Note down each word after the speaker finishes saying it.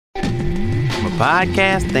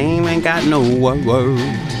podcast theme ain't got no words.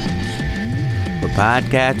 The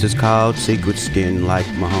podcast is called Secret Skin, like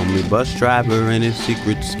my homie bus driver and his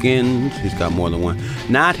secret skins. He's got more than one.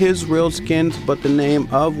 Not his real skins, but the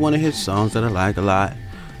name of one of his songs that I like a lot.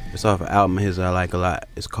 It's off an album of his I like a lot.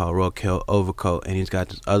 It's called Roadkill Overcoat, and he's got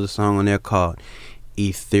this other song on there called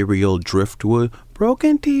Ethereal Driftwood.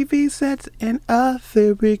 Broken TV sets and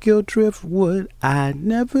ethereal driftwood. I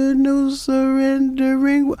never knew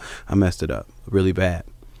surrendering. I messed it up really bad.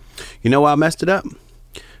 You know why I messed it up?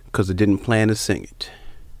 Because I didn't plan to sing it.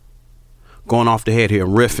 Going off the head here,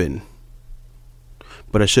 riffing.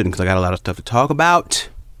 But I shouldn't, because I got a lot of stuff to talk about.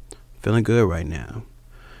 Feeling good right now.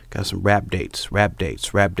 Got some rap dates I need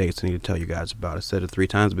to tell you guys about. I said it 3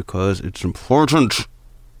 times because it's important.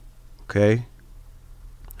 Okay?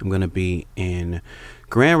 I'm going to be in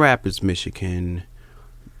Grand Rapids, Michigan,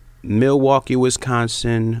 Milwaukee,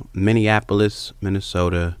 Wisconsin, Minneapolis,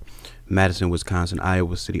 Minnesota, Madison, Wisconsin,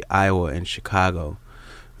 Iowa City, Iowa, and Chicago.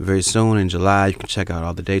 Very soon in July, you can check out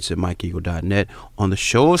all the dates at MikeEagle.net on the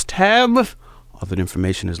shows tab. All that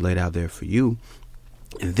information is laid out there for you.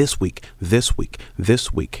 And this week, there's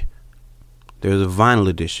a vinyl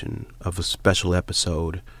edition of a special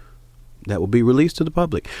episode that will be released to the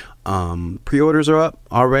public. Pre-orders are up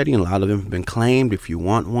already, and a lot of them have been claimed. If you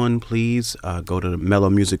want one, please go to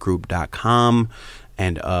mellowmusicgroup.com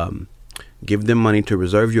and give them money to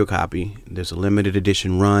reserve your copy. There's a limited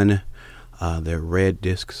edition run. They're red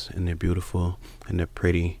discs, and they're beautiful, and they're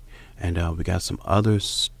pretty. And we got some other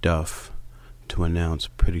stuff to announce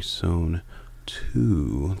pretty soon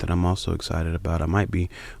too that I'm also excited about. I might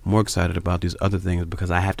be more excited about these other things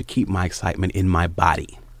because I have to keep my excitement in my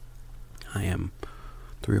body. I am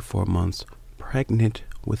 3 or 4 months pregnant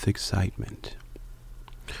with excitement.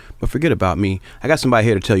 But forget about me. I got somebody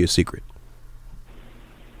here to tell you a secret.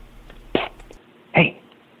 Hey,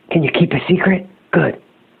 can you keep a secret? Good.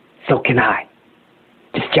 So can I.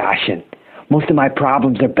 Just joshing. Most of my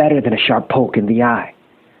problems are better than a sharp poke in the eye.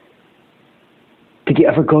 Did you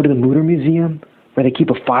ever go to the Mooter Museum, where they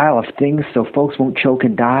keep a file of things so folks won't choke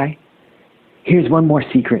and die? Here's one more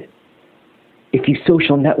secret. If you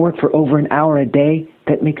social network for over an hour a day,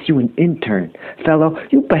 that makes you an intern. Fellow,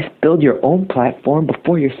 you best build your own platform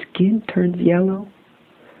before your skin turns yellow.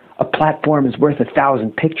 A platform is worth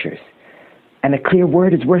 1,000 pictures, and a clear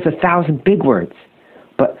word is worth 1,000 big words.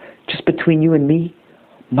 But just between you and me,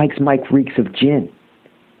 Mike's mic reeks of gin.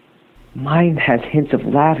 Mine has hints of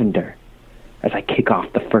lavender, as I kick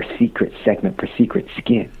off the first secret segment for Secret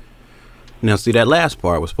Skin. Now, see, that last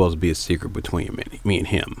part was supposed to be a secret between me and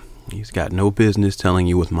him. He's got no business telling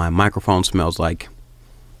you what my microphone smells like.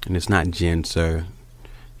 And it's not gin, sir.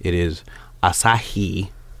 It is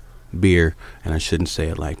Asahi beer. And I shouldn't say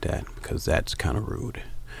it like that because that's kind of rude.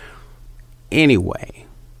 Anyway,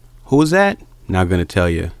 who is that? Not going to tell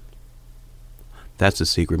you. That's a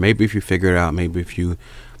secret. Maybe if you figure it out, maybe if you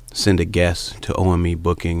send a guess to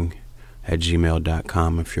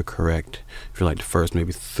omebooking@gmail.com if you're correct. If you're like the first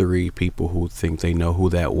maybe 3 people who think they know who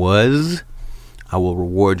that was, I will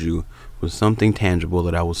reward you with something tangible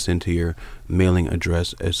that I will send to your mailing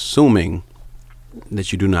address, assuming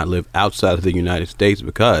that you do not live outside of the United States,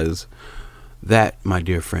 because that, my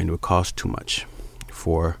dear friend, would cost too much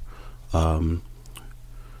for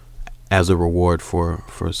as a reward for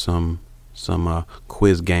some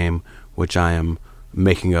quiz game which I am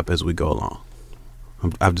making up as we go along.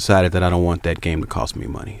 I've decided that I don't want that game to cost me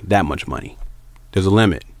money, that much money. There's a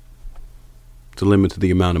limit. It's a limit to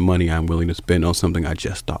the amount of money I'm willing to spend on something I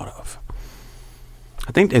just thought of.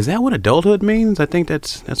 I think, is that what adulthood means? I think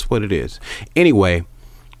that's what it is. Anyway,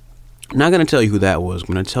 I'm not going to tell you who that was.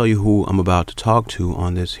 I'm going to tell you who I'm about to talk to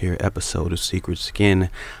on this here episode of Secret Skin.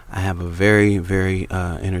 I have a very, very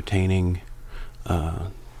entertaining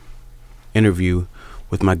interview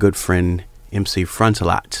with my good friend MC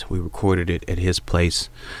Frontalot. We recorded it at his place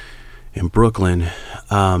in Brooklyn.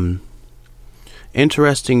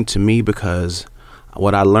 Interesting to me because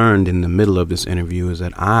what I learned in the middle of this interview is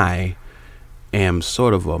that I am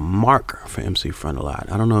sort of a marker for MC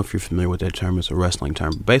Frontalot. I don't know if you're familiar with that term. It's a wrestling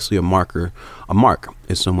term. Basically, a mark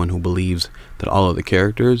is someone who believes that all of the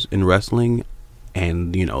characters in wrestling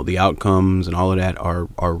and, you know, the outcomes and all of that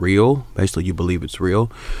are real. Basically, you believe it's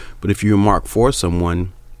real. But if you mark for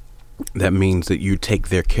someone, that means that you take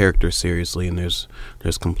their character seriously, and there's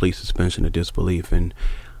complete suspension of disbelief. And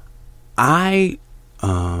I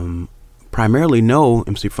primarily know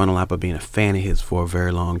MC Frontalot by being a fan of his for a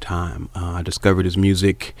very long time. I discovered his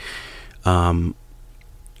music. It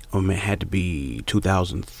had to be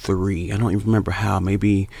 2003. I don't even remember how.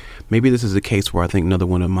 Maybe this is a case where I think another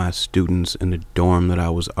one of my students in the dorm that I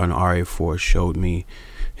was an RA for showed me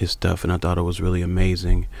his stuff, and I thought it was really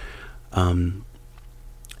amazing.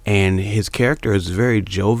 And his character is very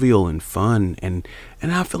jovial and fun, and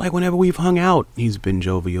I feel like whenever we've hung out, he's been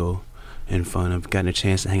jovial and fun. I've gotten a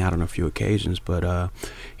chance to hang out on a few occasions, but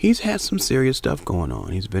he's had some serious stuff going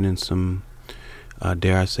on. He's been in some,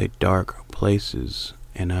 dare I say, dark places,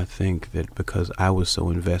 and I think that because I was so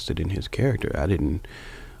invested in his character, I didn't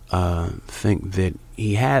think that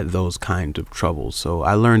he had those kinds of troubles. So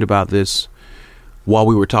I learned about this while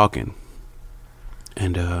we were talking,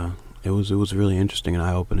 and it was really interesting and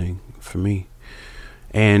eye-opening for me.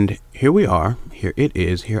 And here we are. Here it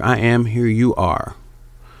is. Here I am. Here you are.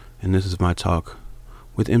 And this is my talk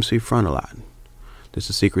with MC Frontalot. This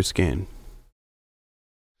is Secret Skin.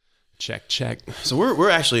 Check. So we're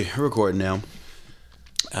actually recording now.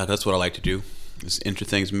 That's what I like to do. Just enter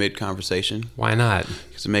things mid-conversation. Why not?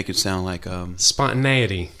 Because to make it sound like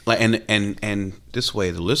spontaneity. Like and this way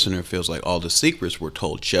the listener feels like all the secrets were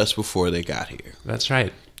told just before they got here. That's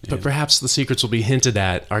right. Yeah. But perhaps the secrets will be hinted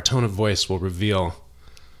at. Our tone of voice will reveal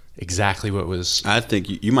exactly what was. I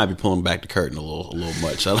think you might be pulling back the curtain a little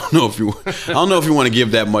much. I don't know if you want to give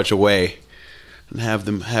that much away and have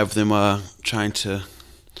them trying to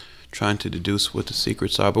deduce what the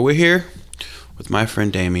secrets are. But we're here with my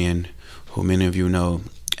friend Damien, who many of you know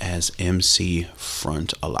as MC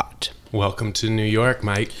Frontalot. Welcome to New York,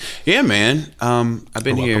 Mike. Yeah, man. I've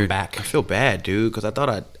been here. Welcome back. I feel bad, dude, because I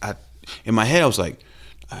thought I in my head I was like,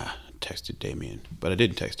 I texted Damien, but I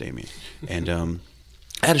didn't text Damien, and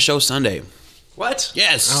I had a show Sunday. What?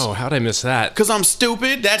 Yes. Oh, how'd I miss that? Because I'm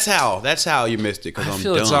stupid. That's how you missed it. Because I I'm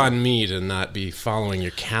feel dumb. it's on me to not be following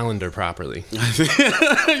your calendar properly.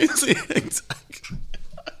 You see, exactly.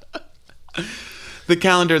 The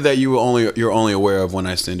calendar that you're only aware of when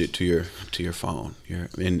I send it to your phone. You're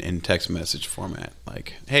in text message format.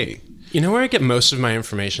 Like, hey. You know where I get most of my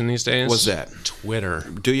information these days? What's that? Twitter.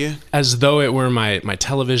 Do you? As though it were my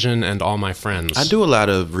television and all my friends. I do a lot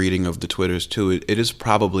of reading of the Twitters too. It is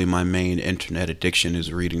probably my main internet addiction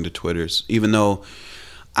is reading the Twitters. Even though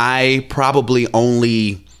I probably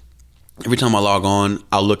only, every time I log on,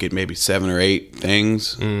 I'll look at maybe 7 or 8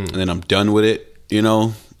 things, and then I'm done with it, you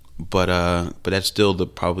know? But that's still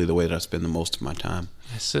probably the way that I spend the most of my time.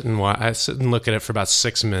 I sit and look at it for about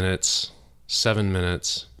 6 minutes, 7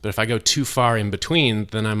 minutes. But if I go too far in between,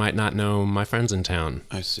 then I might not know my friend's in town.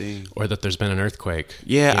 I see. Or that there's been an earthquake.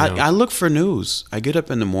 Yeah, you know? I look for news. I get up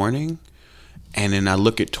in the morning, and then I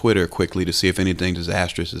look at Twitter quickly to see if anything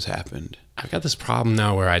disastrous has happened. I've got this problem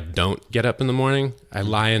now where I don't get up in the morning. I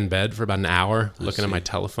lie in bed for about an hour looking at my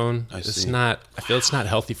telephone. I feel it's not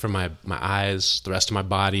healthy for my eyes, the rest of my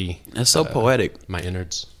body. That's so poetic. My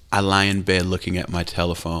innards. I lie in bed looking at my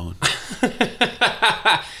telephone.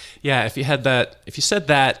 Yeah, if you said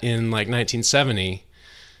that in like 1970,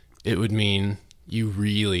 it would mean you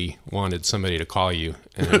really wanted somebody to call you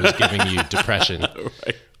and it was giving you depression.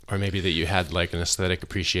 Right. Or maybe that you had like an aesthetic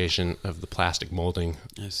appreciation of the plastic molding.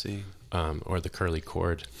 I see. Or the curly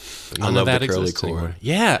cord. I love the curly cord. Anymore.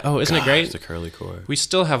 Yeah. Oh, isn't it great? The curly cord. We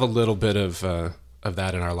still have a little bit of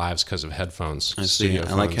that in our lives because of headphones. I see.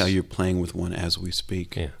 I like how you're playing with one as we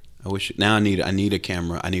speak. Yeah. I wish now I need a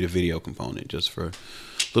camera. I need a video component just for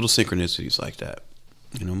little synchronicities like that.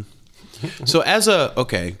 You know. So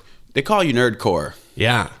they call you Nerdcore.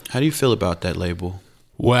 Yeah. How do you feel about that label?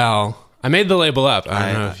 Well, I made the label up.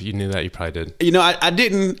 I don't know if you knew that. You probably did. You know, I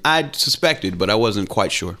didn't. I suspected, but I wasn't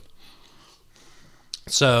quite sure.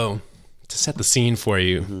 So, to set the scene for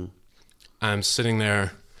you, I'm sitting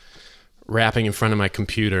there rapping in front of my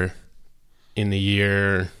computer in the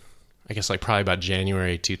year, I guess like probably about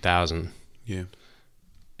January 2000. Yeah.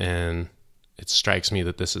 And it strikes me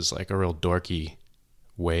that this is like a real dorky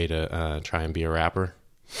way to try and be a rapper.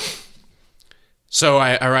 So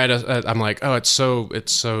I write I'm like, oh, it's so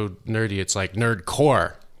nerdy. It's like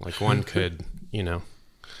nerdcore. Like one could,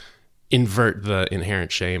 invert the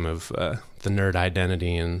inherent shame of the nerd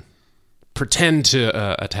identity and pretend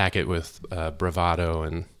to attack it with bravado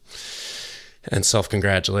and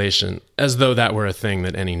self-congratulation, as though that were a thing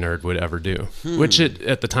that any nerd would ever do, which it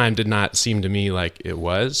at the time did not seem to me like it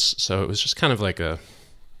was. So it was just kind of like a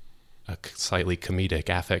slightly comedic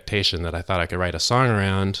affectation that I thought I could write a song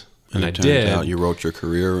around. And I did. Out you wrote your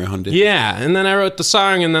career around it. Yeah, and then I wrote the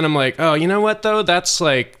song, and then I'm like, oh, you know what though? That's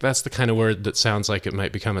the kind of word that sounds like it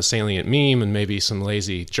might become a salient meme, and maybe some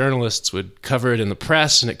lazy journalists would cover it in the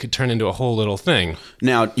press, and it could turn into a whole little thing.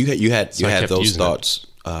 Now you had those thoughts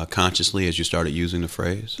consciously as you started using the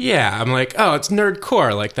phrase. Yeah, I'm like, oh, it's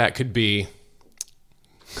nerdcore. Like that could be.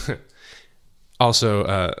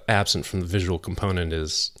 Also, absent from the visual component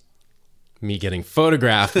is me getting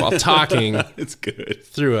photographed while talking. It's good.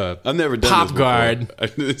 Through a I've never done pop this guard.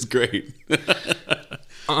 It's great.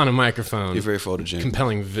 On a microphone. You're very photogenic.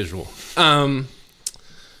 Compelling visual.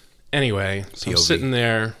 Anyway, so I'm sitting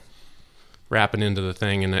there rapping into the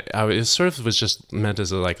thing, and it sort of was just meant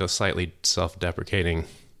as a slightly self-deprecating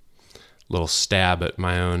little stab at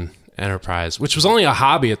my own enterprise, which was only a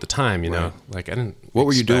hobby at the time, you know. Like I didn't. What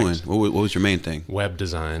were you doing? What was your main thing? Web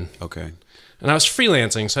design. Okay. And I was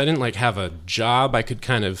freelancing, so I didn't have a job. I could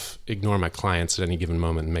kind of ignore my clients at any given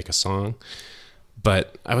moment and make a song.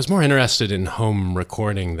 But I was more interested in home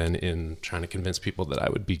recording than in trying to convince people that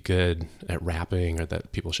I would be good at rapping or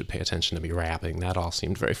that people should pay attention to me rapping. That all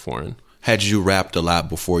seemed very foreign. Had you rapped a lot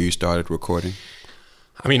before you started recording?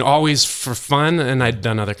 I mean, always for fun, and I'd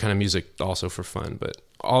done other kind of music also for fun, but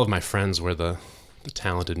all of my friends were the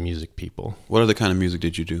talented music people. What other kind of music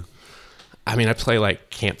did you do? I mean, I play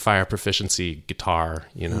campfire proficiency guitar,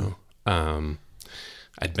 you know.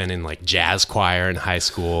 I'd been in jazz choir in high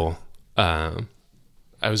school.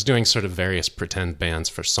 I was doing sort of various pretend bands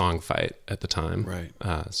for Song Fight at the time. Right.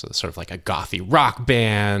 So sort of a gothy rock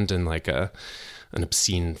band and an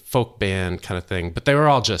obscene folk band kind of thing. But they were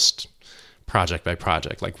all just project by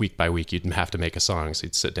project, week by week. You'd have to make a song, so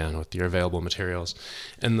you'd sit down with your available materials.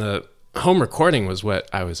 And the home recording was what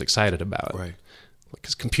I was excited about. Right.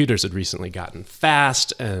 Because computers had recently gotten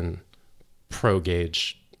fast and pro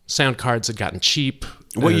gauge sound cards had gotten cheap.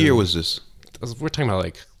 What year was this? We're talking about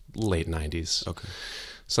late 90s. Okay.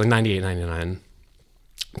 So 98, 99,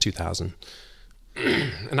 2000.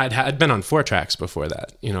 And I'd been on 4-tracks before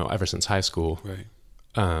that, you know, ever since high school. Right.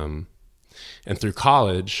 And through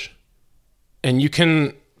college. And you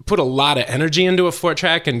can put a lot of energy into a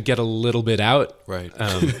 4-track and get a little bit out. Right.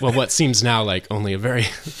 Well, what seems now like only a very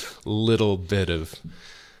little bit of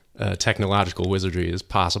technological wizardry is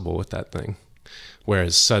possible with that thing.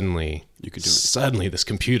 Whereas suddenly, you could do it. Suddenly this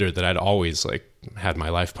computer that I'd always had my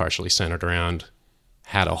life partially centered around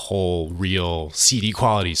had a whole real CD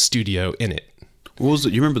quality studio in it. What was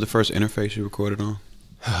it? You remember the first interface you recorded on?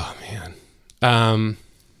 Oh man.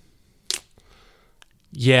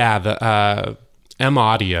 Yeah, the M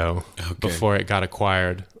Audio, before it got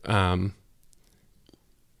acquired, it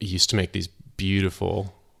used to make these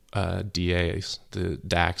beautiful DAs, the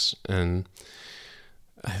DACs, and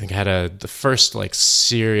I think I had the first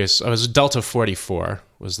serious. I was a Delta 44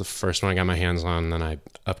 was the first one I got my hands on, and then I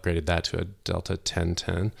upgraded that to a Delta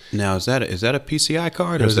 1010. Now is that a PCI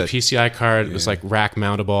card? It was a PCI card. Yeah. It was rack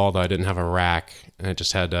mountable, although I didn't have a rack, and it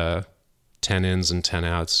just had 10 ins and 10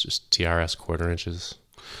 outs, just TRS quarter inches.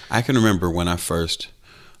 I can remember when I first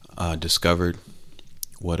discovered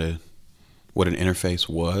what an interface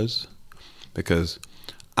was, because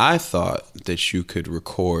I thought that you could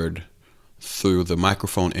record through the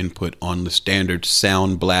microphone input on the standard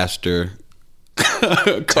Sound Blaster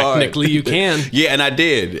card. Technically, you can. Yeah, and I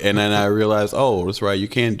did, and then I realized, oh, that's right, you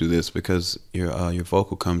can do this because your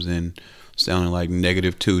vocal comes in sounding like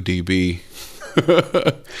 -2 dB.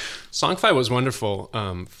 Songfi was wonderful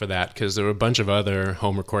for that because there were a bunch of other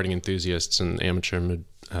home recording enthusiasts and amateur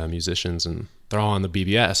musicians, and they're all on the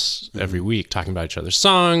BBS every week talking about each other's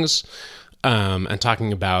songs and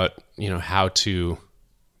talking about how to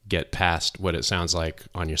get past what it sounds like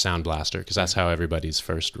on your Sound Blaster, because that's how everybody's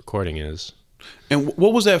first recording is. And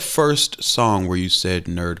what was that first song where you said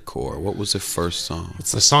Nerdcore? What was the first song?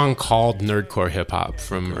 It's a song called Nerdcore Hip Hop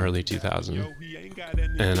from early 2000.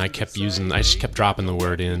 And I just kept dropping the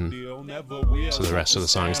word in to the rest of the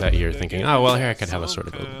songs that year, thinking, oh, well, here I could have a sort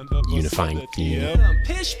of a unifying theme.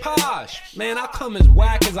 Pish posh, man, I'll come as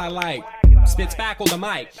whack as I like. Spit spackle the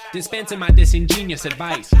mic, dispensing my disingenuous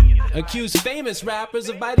advice. Accuse famous rappers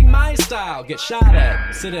of biting my style. Get shot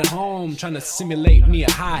at, sit at home trying to simulate me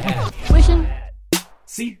a hi-hat. Wishing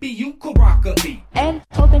CPU could rock a beat. and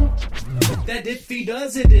hoping, That if he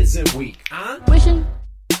does, it isn't weak, huh? wishing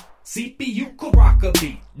CPU could rock a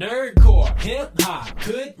beat. Nerdcore, hip-hop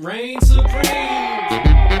could reign supreme.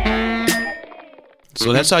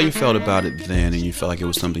 So that's how you felt about it then, and you felt like it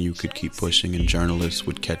was something you could keep pushing and journalists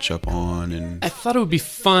would catch up on. And I thought it would be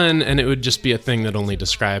fun, and it would just be a thing that only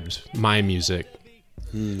described my music.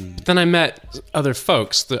 But then I met other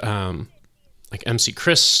folks. Like MC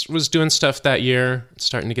Chris was doing stuff that year,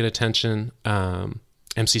 starting to get attention.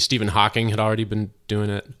 MC Stephen Hawking had already been doing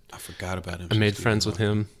it. I forgot about him. I made friends with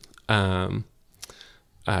him. I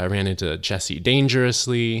ran into Jesse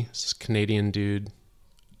Dangerously, this Canadian dude.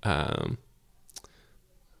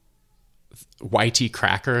 YT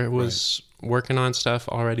Cracker was working on stuff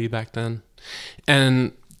already back then,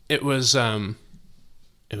 and it was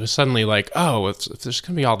suddenly like, oh, if there's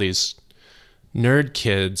gonna be all these nerd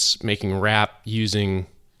kids making rap using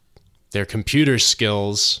their computer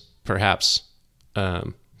skills, perhaps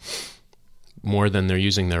more than they're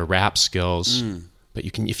using their rap skills. But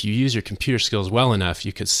if you use your computer skills well enough,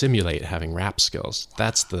 you could simulate having rap skills.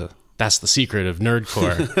 That's the secret of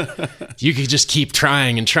nerdcore. You could just keep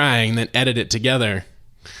trying and trying, then edit it together,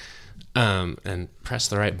 and press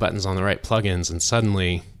the right buttons on the right plugins, and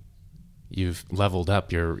suddenly you've leveled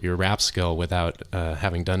up your rap skill without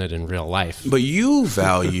having done it in real life. But you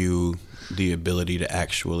value the ability to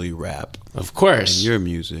actually rap. Of course. In your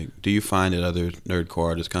music. Do you find that other nerdcore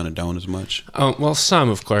artists kind of don't as much? Oh, well, some,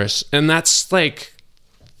 of course. And that's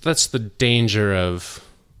the danger of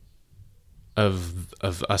a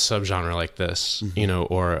subgenre like this,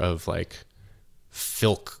 or of like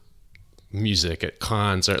filk music at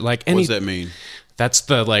cons, or like any. What does that mean? That's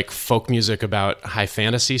the like folk music about high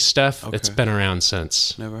fantasy stuff. Okay. It's been around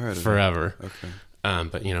since never heard of forever. It. Okay.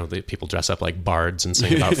 But the people dress up like bards and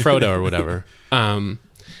sing about Frodo or whatever.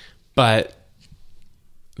 But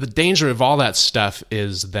the danger of all that stuff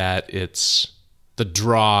is that the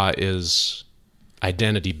draw is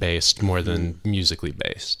identity based more than musically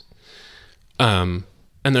based. And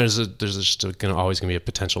there's just always going to be a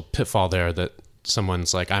potential pitfall there that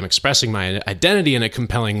someone's like, I'm expressing my identity in a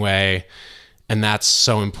compelling way, and that's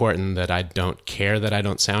so important that I don't care that I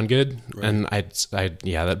don't sound good. Right. And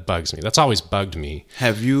that bugs me. That's always bugged me.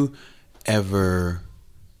 Have you ever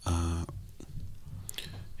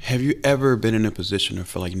been in a position or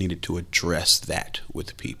feel like you needed to address that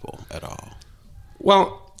with people at all?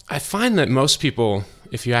 Well, I find that most people,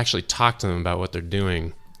 if you actually talk to them about what they're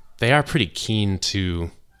doing, they are pretty keen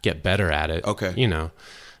to get better at it. Okay.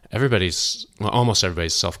 Almost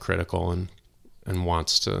everybody's self-critical and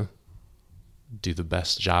wants to do the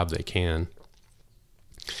best job they can.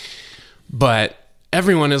 But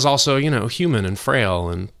everyone is also, human and frail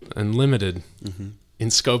and limited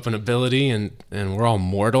in scope and ability, and we're all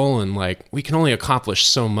mortal, and like we can only accomplish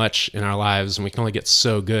so much in our lives, and we can only get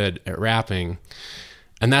so good at rapping.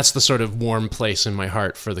 And that's the sort of warm place in my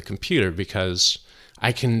heart for the computer, because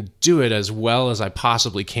I can do it as well as I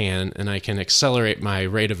possibly can, and I can accelerate my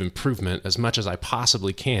rate of improvement as much as I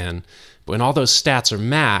possibly can. But when all those stats are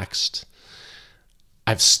maxed,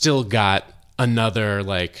 I've still got another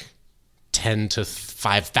like 10 to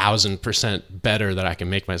 5,000% better that I can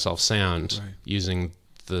make myself sound using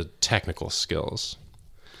the technical skills.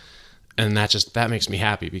 And that makes me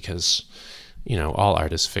happy, because, all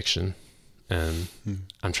art is fiction, and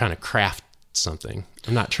I'm trying to craft something.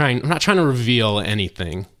 I'm not trying to reveal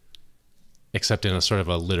anything except in a sort of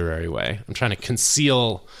a literary way. I'm trying to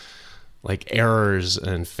conceal like errors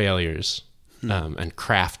and failures, and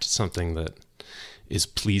craft something that is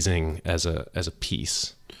pleasing as a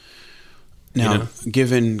piece. Now,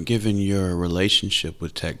 given your relationship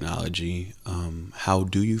with technology, how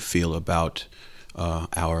do you feel about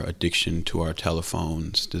our addiction to our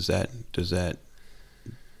telephones? Does that?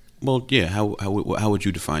 Well, yeah. How would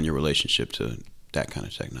you define your relationship to that kind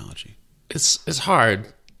of technology? It's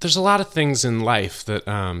hard. There's a lot of things in life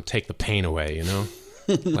that take the pain away.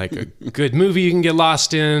 Like a good movie you can get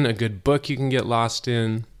lost in, a good book you can get lost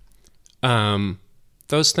in.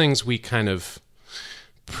 Those things we kind of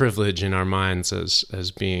privilege in our minds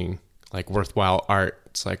as being like worthwhile art.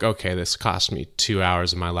 It's like, okay, this cost me 2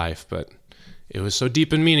 hours of my life, but it was so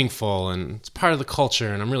deep and meaningful, and it's part of the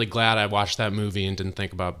culture, and I'm really glad I watched that movie and didn't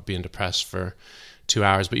think about being depressed for 2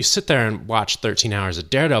 hours. But you sit there and watch 13 hours of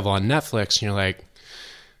Daredevil on Netflix, and you're like,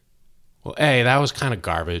 well, that was kind of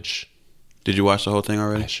garbage. Did you watch the whole thing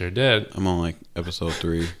already? I sure did. I'm on like episode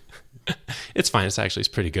 3. It's fine. It's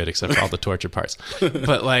pretty good, except for all the torture parts.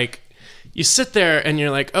 But like, you sit there and you're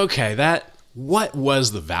like, okay, what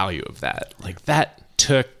was the value of that? Like, that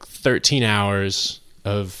took 13 hours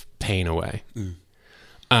of pain away.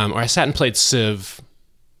 Or I sat and played Civ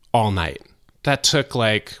all night. That took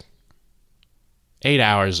like 8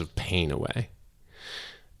 hours of pain away.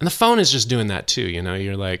 And the phone is just doing that too.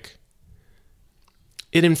 You're like,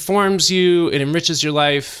 it informs you, it enriches your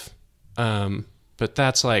life. But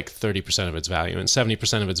that's like 30% of its value, and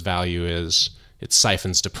 70% of its value is it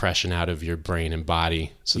siphons depression out of your brain and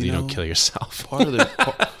body so that you don't kill yourself. Part of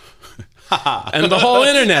the and the whole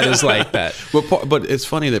internet is like that. But it's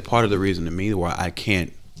funny that part of the reason to me why I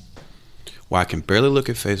can barely look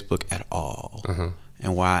at Facebook at all,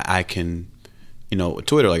 and why I can,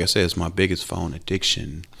 Twitter, like I said, is my biggest phone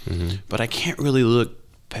addiction, but I can't really look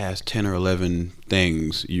past 10 or 11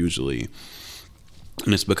 things usually.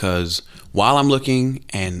 And it's because while I'm looking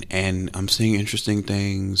and I'm seeing interesting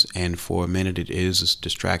things, and for a minute it is a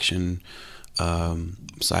distraction,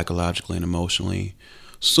 psychologically and emotionally,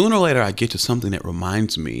 sooner or later I get to something that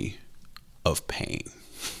reminds me of pain.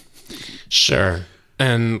 Sure.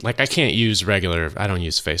 And like, I don't use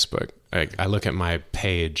Facebook. I look at my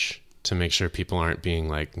page to make sure people aren't being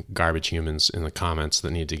like garbage humans in the comments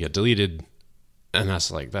that need to get deleted. And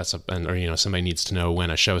or somebody needs to know when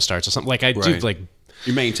a show starts or something. Like I do like,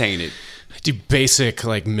 you maintain it. I do basic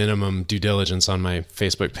like minimum due diligence on my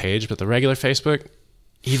Facebook page, but the regular Facebook,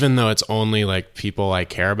 even though it's only like people I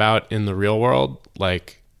care about in the real world,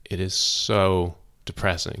 like it is so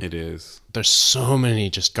depressing. It is. There's so many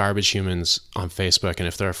just garbage humans on Facebook, and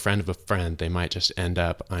if they're a friend of a friend, they might just end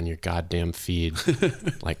up on your goddamn feed,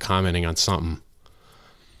 like commenting on something.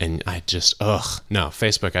 And I just,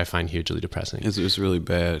 Facebook I find hugely depressing. It's really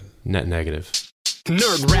bad. Net negative.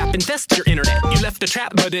 Nerd rap infest your internet. You left a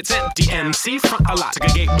trap, but it's empty. MC Frontalot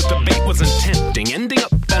took a gate, but the bait wasn't tempting. Ending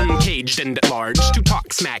up uncaged and at large to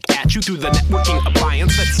talk smack at you through the networking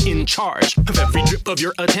appliance that's in charge of every drip of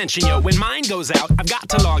your attention. Yo, when mine goes out, I've got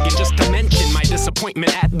to log in just to mention my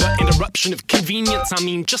disappointment at the interruption of convenience. I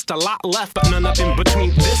mean, just a lot left, but none up in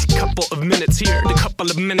between. This couple of minutes here, the couple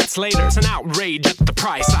of minutes later, it's an outrage at the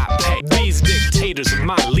price I pay. These dictators of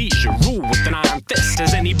my leisure rule with an iron fist.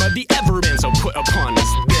 Has anybody ever been so put upon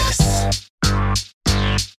as this?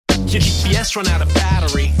 Your GPS run out of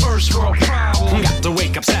battery. First world problem. Got to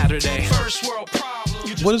wake up Saturday. First world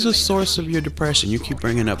problem. What is the source of your depression? You keep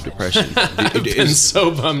bringing up depression. I've been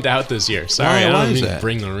so bummed out this year. Sorry, I don't mean to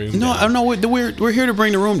bring the room down. No, we're here to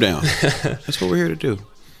bring the room down. That's what we're here to do.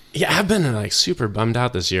 Yeah, I've been like super bummed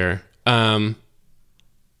out this year. The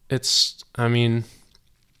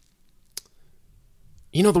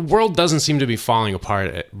world doesn't seem to be falling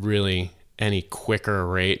apart at really any quicker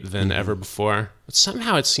rate than ever before. But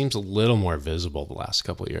somehow it seems a little more visible the last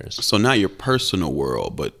couple of years. So not your personal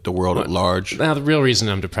world, but the world at large. Now, the real reason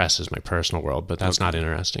I'm depressed is my personal world, but that's not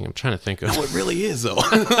interesting. I'm trying to think of... No, it really is, though. All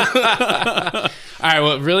right,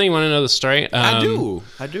 well, really, you want to know the story? I do.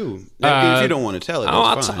 If you don't want to tell it,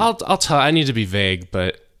 that's fine. I'll tell. I need to be vague,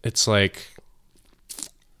 but it's like...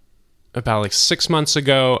 About like 6 months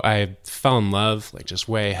ago, I fell in love, like just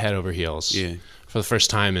way head over heels. Yeah. For the first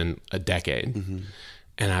time in a decade. Mm-hmm.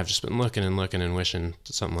 And I've just been looking and wishing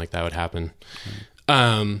something like that would happen.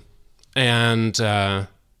 Mm-hmm. And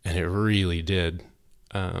it really did.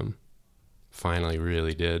 Finally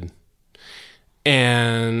really did.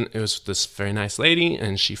 And it was this very nice lady,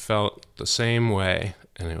 and she felt the same way,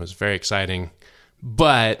 and it was very exciting.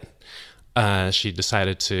 But she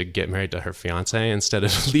decided to get married to her fiance instead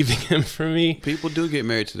of leaving him for me. People do get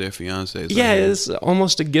married to their fiancés. Yeah, it's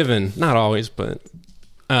almost a given. Not always, but...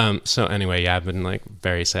 So anyway, yeah, I've been like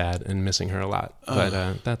very sad and missing her a lot.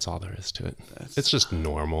 But that's all there is to it. It's just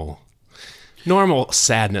normal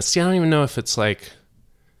sadness. See, I don't even know if it's like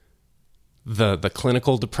the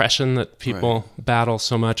clinical depression that people battle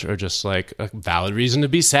so much, or just like a valid reason to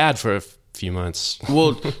be sad for a few months.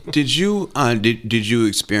 Well, did you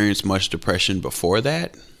experience much depression before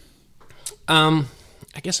that? I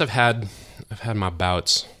guess I've had my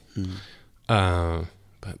bouts. But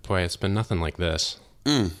boy, it's been nothing like this.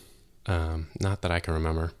 Not that I can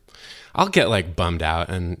remember. I'll get like bummed out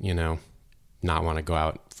and, not want to go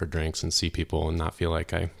out for drinks and see people and not feel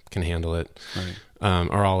like I can handle it. Right.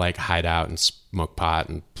 Or I'll like hide out and smoke pot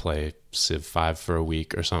and play Civ 5 for a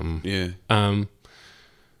week or something. Yeah.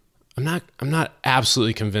 I'm not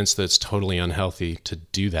absolutely convinced that it's totally unhealthy to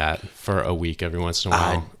do that for a week every once in a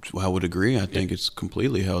while. I would agree. I think it's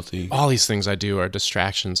completely healthy. All these things I do are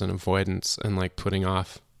distractions and avoidance and like putting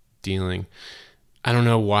off dealing. I don't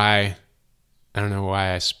know why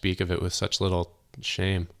I speak of it with such little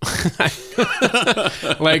shame.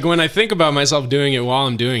 Like when I think about myself doing it while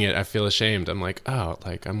I'm doing it, I feel ashamed. I'm like, oh,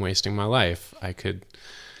 like I'm wasting my life. I could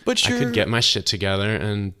get my shit together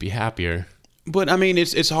and be happier. But I mean,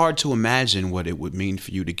 it's hard to imagine what it would mean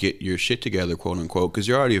for you to get your shit together, quote unquote, because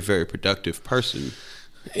you're already a very productive person.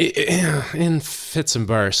 In fits and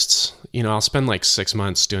bursts, I'll spend like 6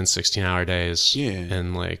 months doing 16-hour days,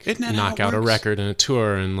 and like knock out a record and a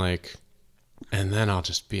tour, and then I'll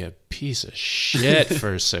just be a piece of shit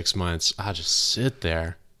for 6 months. I'll just sit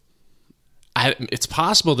there. It's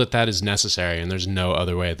possible that is necessary, and there's no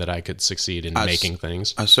other way that I could succeed in making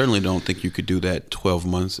things. I certainly don't think you could do that 12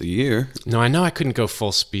 months a year. No, I know I couldn't go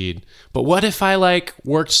full speed, but what if I like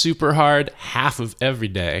worked super hard half of every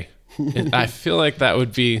day? I feel like that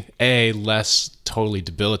would be less totally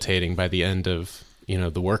debilitating by the end of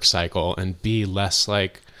the work cycle, and less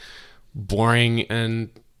like boring and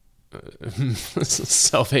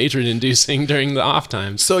self-hatred inducing during the off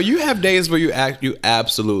times. So you have days where you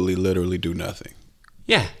absolutely literally do nothing.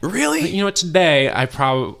 Yeah. Really? You know what? Today I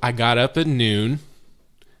got up at noon.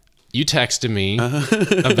 You texted me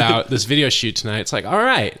about this video shoot tonight. It's like, all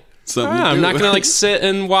right, I'm not gonna like sit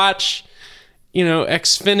and watch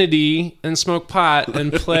Xfinity and smoke pot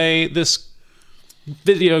and play this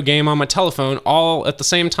video game on my telephone all at the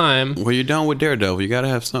same time. Well, you're done with Daredevil. You got to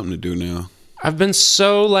have something to do now. I've been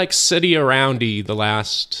so like city aroundy the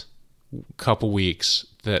last couple weeks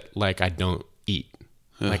that like I don't eat.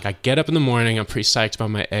 Like I get up in the morning, I'm pretty psyched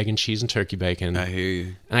about my egg and cheese and turkey bacon. I hear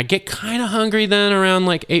you. And I get kind of hungry then around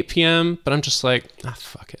like 8 p.m., but I'm just like,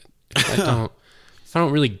 fuck it. If I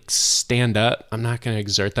don't really stand up, I'm not going to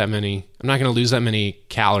exert that many. I'm not going to lose that many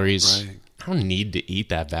calories. Right. I don't need to eat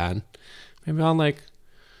that bad. Maybe I'll like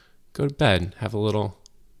go to bed, go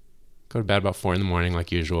to bed about 4 a.m.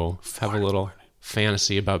 like usual, have a little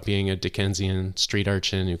fantasy about being a Dickensian street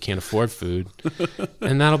urchin who can't afford food.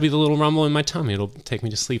 And that'll be the little rumble in my tummy. It'll take me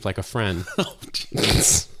to sleep like a friend.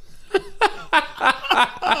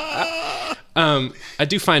 I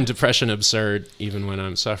do find depression absurd even when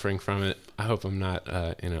I'm suffering from it. I hope I'm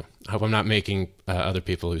not, making other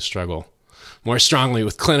people who struggle more strongly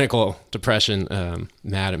with clinical depression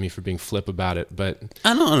mad at me for being flip about it. But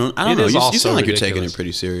I don't know. You sound like you're taking it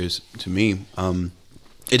pretty serious to me.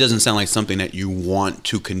 It doesn't sound like something that you want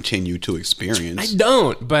to continue to experience. I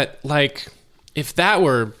don't, but like if that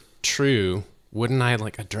were true, wouldn't I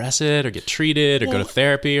like address it or get treated or go to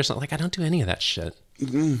therapy or something? Like I don't do any of that shit.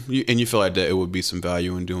 And you feel like that it would be some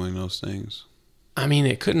value in doing those things? I mean,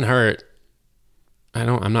 it couldn't hurt.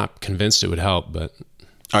 I'm not convinced it would help, but...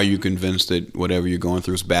 Are you convinced that whatever you're going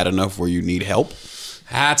through is bad enough where you need help?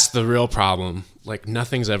 That's the real problem. Like,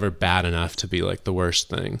 nothing's ever bad enough to be, like, the worst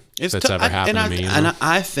thing that's ever happened to me. And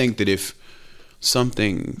I think that if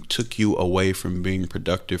something took you away from being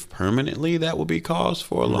productive permanently, that would be cause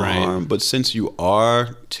for alarm. Right. But since you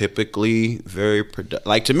are typically very productive...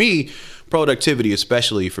 Like, to me, productivity,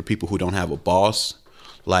 especially for people who don't have a boss,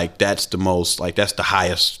 like, that's the most... Like, that's the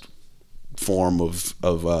highest form of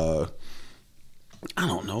I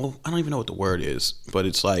don't know. I don't even know what the word is. But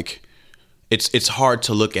it's like... It's hard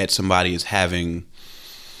to look at somebody as having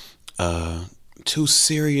too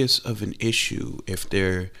serious of an issue if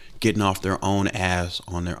they're getting off their own ass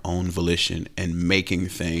on their own volition and making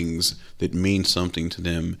things that mean something to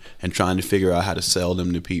them and trying to figure out how to sell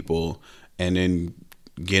them to people and then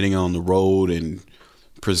getting on the road and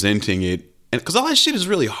presenting it. And because all that shit is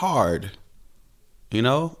really hard,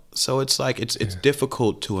 So it's like it's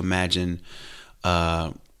difficult to imagine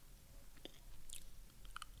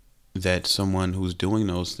that someone who's doing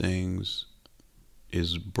those things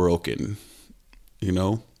is broken,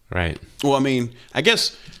 Right. Well, I mean, I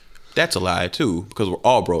guess that's a lie too, because we're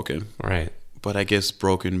all broken. Right. But I guess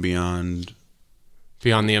broken beyond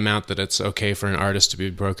the amount that it's okay for an artist to be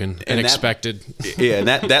broken and expected. And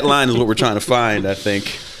that line is what we're trying to find, I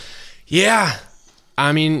think. Yeah.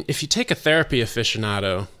 I mean, if you take a therapy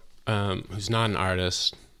aficionado who's not an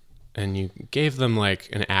artist and you gave them like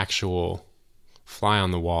an actual fly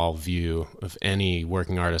on the wall view of any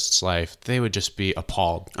working artist's life, they would just be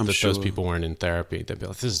appalled that those people weren't in therapy. They'd be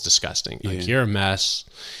like, this is disgusting. Like, you're a mess.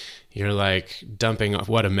 You're like dumping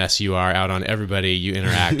what a mess you are out on everybody you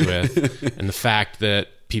interact with. And the fact that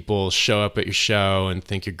people show up at your show and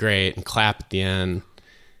think you're great and clap at the end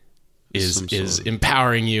is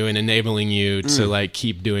empowering you and enabling you to like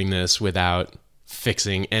keep doing this without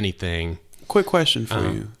fixing anything. Quick question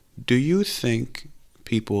for you. Do you think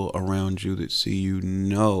people around you that see you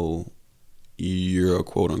know you're a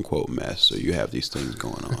quote-unquote mess, so you have these things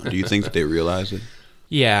going on? Do you think that they realize it?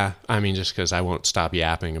 Yeah, I mean, just because I won't stop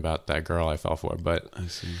yapping about that girl I fell for, but... I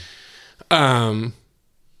see.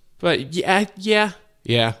 But yeah.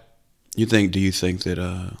 Do you think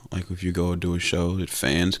that, like, if you go do a show, that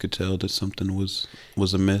fans could tell that something was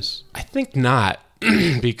amiss? I think not,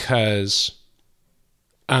 because...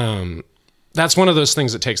 that's one of those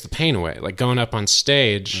things that takes the pain away. Like going up on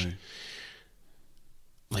stage, right.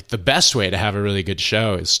 Like the best way to have a really good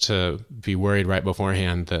show is to be worried right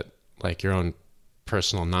beforehand that like your own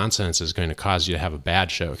personal nonsense is going to cause you to have a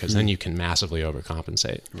bad show, because then you can massively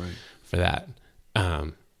overcompensate for that.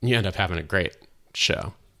 You end up having a great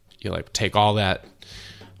show. You like take all that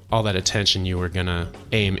attention you were gonna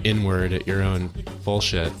aim inward at your own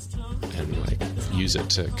bullshit and like use it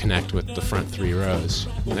to connect with the front 3 rows,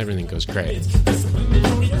 and everything goes great.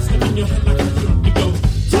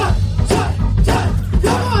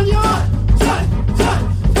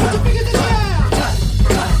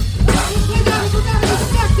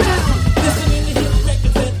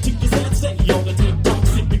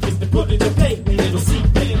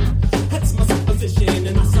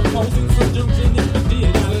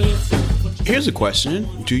 Here's a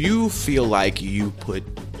question. Do you feel like you put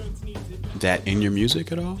that in your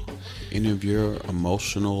music at all? Any of your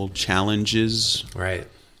emotional challenges? Right.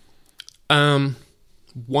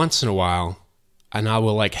 Once in a while, and I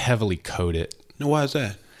will like heavily code it. No, why is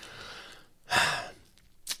that?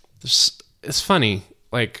 It's funny.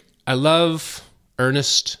 Like, I love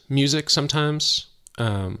earnest music sometimes.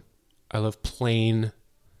 I love plain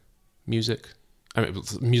music. I mean,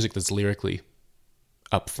 music that's lyrically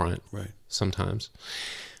upfront, right? Sometimes.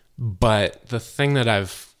 But the thing that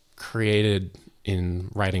I've created in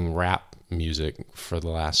writing rap music for the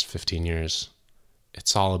last 15 years,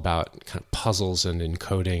 it's all about kind of puzzles and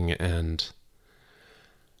encoding. And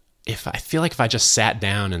I feel like if I just sat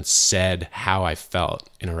down and said how I felt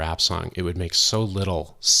in a rap song, it would make so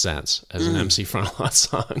little sense as an MC Frontalot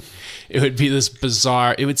song. It would be this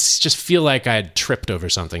bizarre, it would just feel like I had tripped over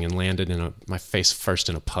something and landed my face first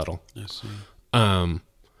in a puddle. I see.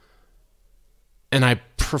 And I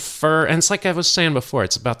prefer, and it's like I was saying before,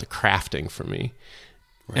 it's about the crafting for me.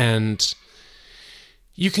 Right. And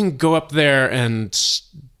you can go up there and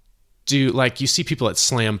do, like, you see people at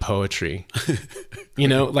slam poetry, you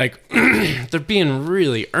know, like they're being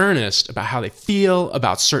really earnest about how they feel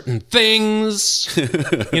about certain things,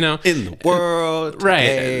 you know, in the world. Right.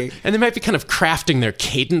 Hey. And they might be kind of crafting their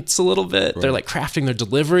cadence a little bit. Right. They're like crafting their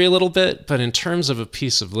delivery a little bit, but in terms of a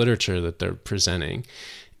piece of literature that they're presenting,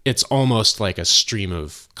 it's almost like a stream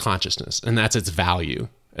of consciousness. And that's its value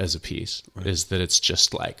as a piece, right. Is that it's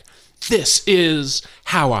just like, this is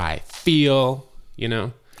how I feel, you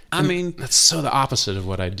know? I mean, that's so the opposite of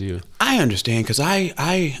what I do. I understand, because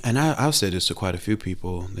I've said this to quite a few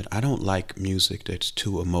people, that I don't like music that's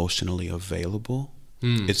too emotionally available.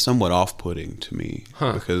 It's somewhat off-putting to me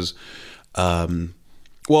because,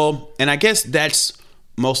 well, and I guess that's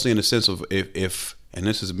mostly in the sense of if and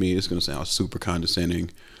this is me, it's going to sound super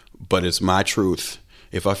condescending, but it's my truth.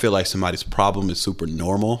 If I feel like somebody's problem is super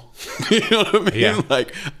normal, you know what I mean? Yeah.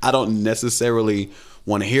 Like, I don't necessarily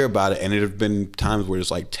want to hear about it. And there have been times where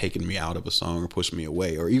it's like taking me out of a song or pushing me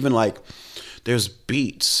away. Or even like, there's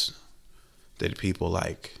beats that people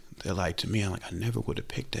like, they're like, to me, I'm like, I never would have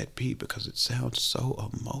picked that beat because it sounds so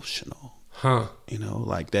emotional. Huh. You know,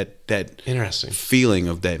 like that interesting feeling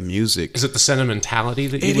of that music. Is it the sentimentality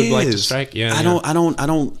that you would like to strike? Yeah. I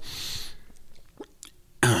don't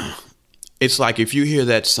it's like if you hear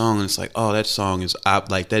that song and it's like, oh, that song is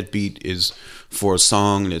like, that beat is for a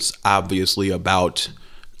song that's obviously about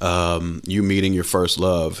you meeting your first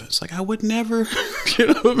love. It's like, I would never, you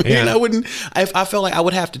know what I mean? Yeah. I wouldn't. I felt like I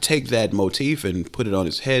would have to take that motif and put it on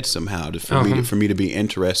his head somehow for me to be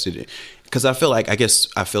interested. Because I feel like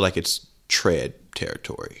it's tread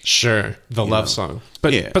territory. Sure, the love song.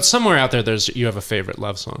 But somewhere out there, you have a favorite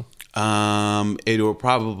love song. It will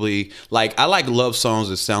probably, like, I like love songs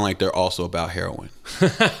that sound like they're also about heroin.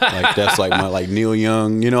 Like, that's like my, like, Neil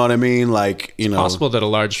Young, you know what I mean? Like, you know, it's possible that a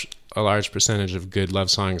large percentage of good love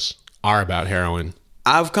songs are about heroin.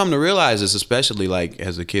 I've come to realize this, especially like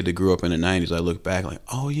as a kid that grew up in the 90s. I look back like,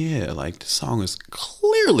 oh yeah, like the song is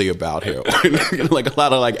clearly about heroin. Like a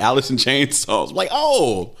lot of like Alice in Chains songs. I'm like,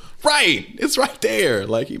 oh, right, it's right there.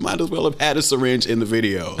 Like, he might as well have had a syringe in the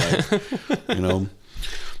video. Like, you know.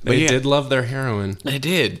 They did love their heroin. They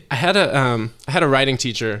did. I had a writing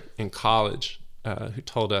teacher in college who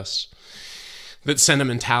told us that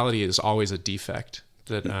sentimentality is always a defect.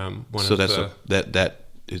 That that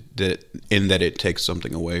it takes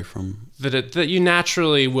something away from that you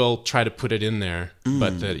naturally will try to put it in there,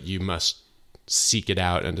 but that you must seek it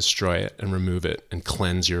out and destroy it and remove it and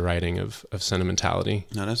cleanse your writing of sentimentality.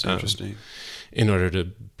 No, that's interesting. In order to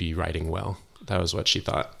be writing well. That was what she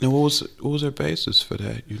thought. Now, what was her basis for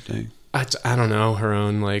that, you think? I don't know. Her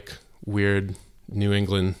own, like, weird New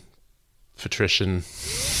England patrician,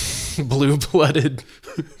 blue-blooded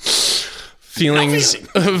feelings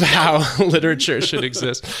of how literature should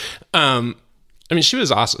exist. I mean, she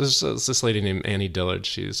was awesome. There's this lady named Annie Dillard.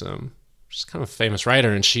 She's kind of a famous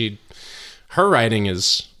writer, and her writing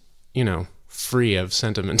is, you know, free of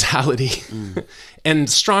sentimentality and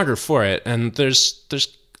stronger for it. And there's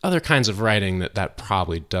other kinds of writing that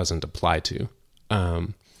probably doesn't apply to.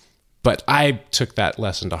 But I took that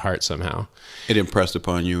lesson to heart somehow. It impressed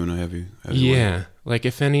upon you in a heavy yeah. way. Like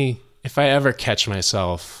if I ever catch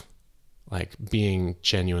myself like being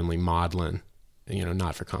genuinely maudlin, you know,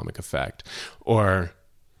 not for comic effect, or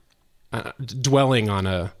dwelling on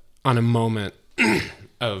a moment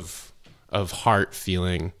of heart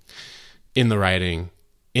feeling in the writing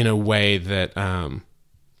in a way that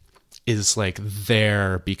is like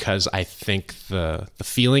there because I think the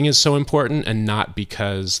feeling is so important and not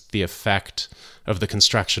because the effect of the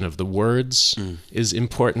construction of the words is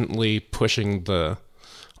importantly pushing the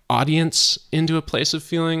audience into a place of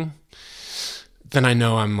feeling, then I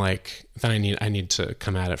know I need to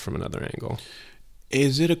come at it from another angle.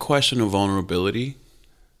 Is it a question of vulnerability?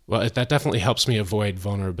 Well, that definitely helps me avoid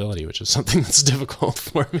vulnerability, which is something that's difficult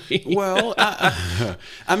for me. Well,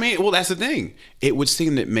 I mean, well, that's the thing. It would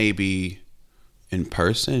seem that maybe in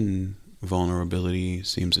person, vulnerability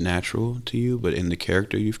seems natural to you, but in the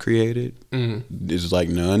character you've created, there's like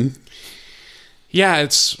none. Yeah,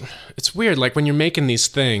 it's weird. Like when you're making these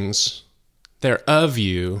things, they're of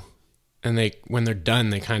you, and when they're done,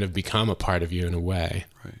 they kind of become a part of you in a way.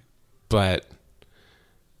 Right. But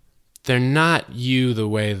they're not you the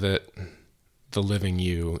way that the living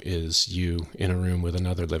you is you in a room with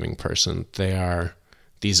another living person. They are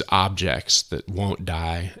these objects that won't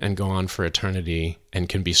die and go on for eternity and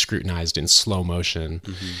can be scrutinized in slow motion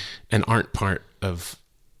and aren't part of,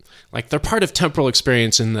 like, they're part of temporal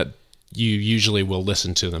experience in that you usually will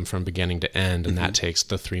listen to them from beginning to end, and that takes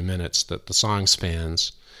the 3 minutes that the song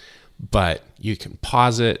spans. But you can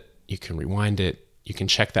pause it, you can rewind it, you can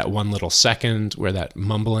check that one little second where that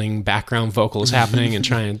mumbling background vocal is happening and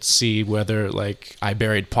try and see whether, like, I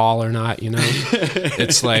buried Paul or not, you know?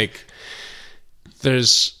 It's like,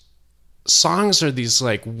 songs are these,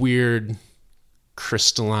 like, weird,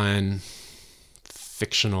 crystalline,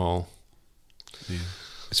 fictional... Yeah.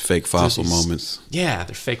 It's fake fossil moments. Yeah,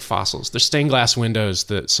 they're fake fossils. They're stained glass windows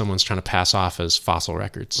that someone's trying to pass off as fossil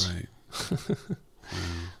records. Right.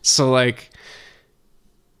 So, like...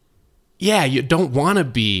 Yeah, you don't want to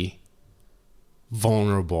be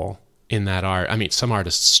vulnerable in that art. I mean, some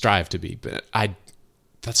artists strive to be, but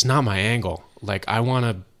that's not my angle. Like, I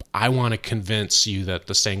want to convince you that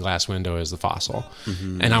the stained glass window is the fossil.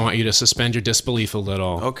 And I want you to suspend your disbelief a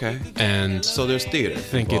little. Okay. And so there's theater.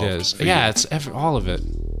 Think it is. Yeah, it's all of it.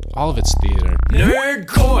 All of it's theater.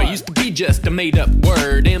 Nerdcore used to be just a made-up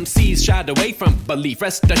word. MCs shied away from belief.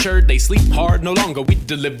 Rest assured they sleep hard. No longer we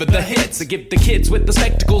deliver the hits. I give the kids with the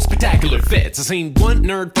spectacles spectacular fits. I seen one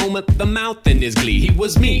nerd foam at the mouth in his glee. He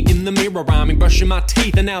was me in the mirror rhyming, brushing my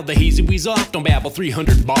teeth. And now the heezy we's off. Don't babble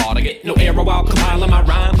 300 baud. I get no error while compiling my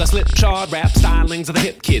rhyme. The slipshod rap stylings of the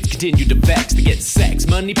hip kids continue to vex. To get sex,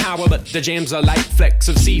 money, power, but the jams are like flecks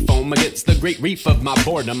of seafoam against the great reef of my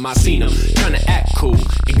boredom. I seen them trying to act cool.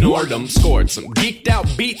 Ignored them, scored some geeked out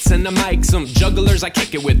beats and the mic. Some jugglers I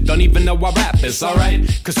kick it with don't even know I rap this, alright?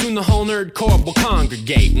 Cause soon the whole nerdcore will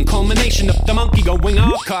congregate. In culmination of the monkey going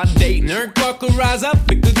off card date. Nerdcore could rise up,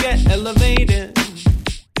 it could get elevated.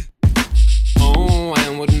 Oh,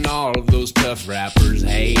 and wouldn't all of those tough rappers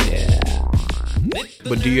hate it?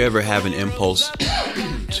 But do you ever have an impulse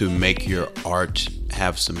to make your art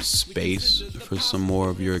have some space for some more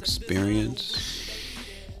of your experience?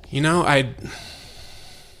 You know, I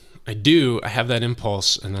do. I have that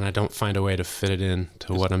impulse, and then I don't find a way to fit it in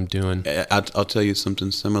to what I'm doing. I'll tell you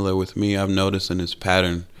something similar with me. I've noticed in this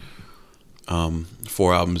pattern,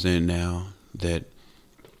 4 albums in now, that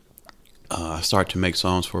I start to make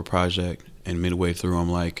songs for a project, and midway through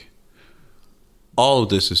I'm like, all of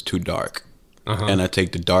this is too dark. And I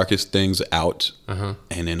take the darkest things out, and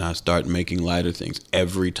then I start making lighter things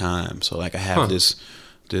every time. So like I have this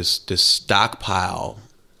stockpile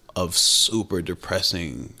of super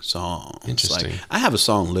depressing songs. Interesting. Like, I have a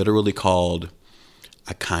song literally called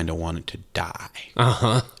I Kinda Wanted to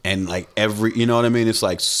Die. And like you know what I mean? It's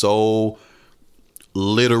like so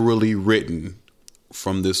literally written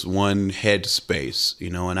from this one headspace, you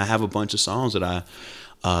know, and I have a bunch of songs that I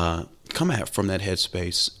come at from that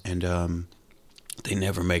headspace, and they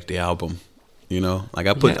never make the album, you know? Like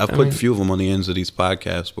I've put a few of them on the ends of these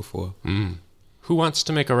podcasts before. Who wants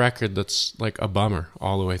to make a record that's like a bummer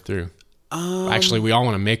all the way through? Actually, we all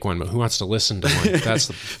want to make one, but who wants to listen to one?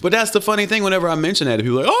 But that's the funny thing. Whenever I mention that,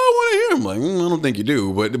 people are like, "Oh, I want to hear them." Like, I don't think you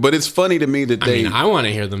do, but it's funny to me that I want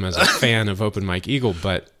to hear them as a fan of Open Mike Eagle,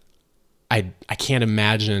 but I can't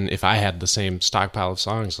imagine if I had the same stockpile of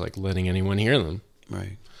songs, like letting anyone hear them.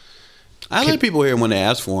 Right. I let people hear them when they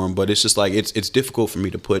ask for them, but it's just like it's difficult for me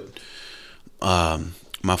to put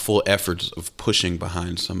my full efforts of pushing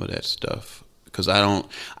behind some of that stuff, because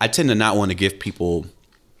I tend to not want to give people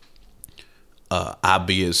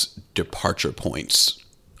obvious departure points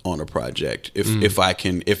on a project if I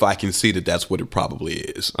can see that that's what it probably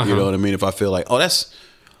is. You know what I mean? If I feel like, oh, that's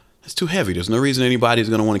too heavy, there's no reason anybody's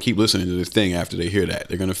going to want to keep listening to this thing after they hear that.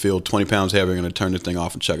 They're going to feel 20 pounds heavy, they're going to turn this thing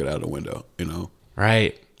off and chuck it out of the window, you know?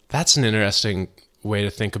 Right. That's an interesting way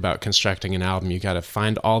to think about constructing an album. You got to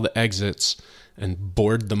find all the exits and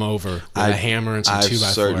board them over with a hammer and some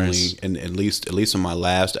 2x4s. Certainly, and at least on my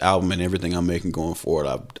last album and everything I'm making going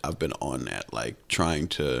forward, I've been on that, like trying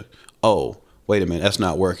to, oh, wait a minute, that's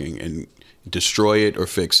not working, and destroy it or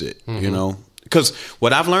fix it, you know? Because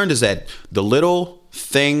what I've learned is that the little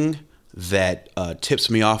thing that tips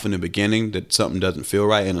me off in the beginning that something doesn't feel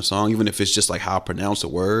right in a song, even if it's just like how I pronounce a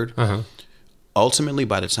word, ultimately,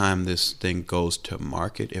 by the time this thing goes to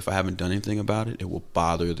market, if I haven't done anything about it, it will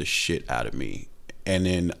bother the shit out of me. And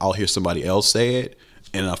then I'll hear somebody else say it,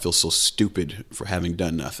 and I'll feel so stupid for having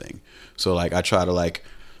done nothing. So like I try to like,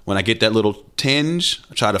 when I get that little tinge,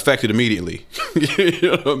 I try to affect it immediately. You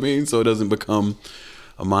know what I mean? So it doesn't become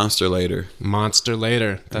a monster later. Monster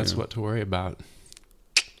later. That's what to worry about.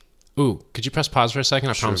 Ooh, could you press pause for a second?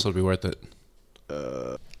 I promise it'll be worth it.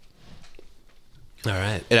 All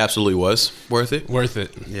right. It absolutely was worth it. Worth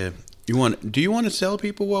it. Yeah. Do you want to tell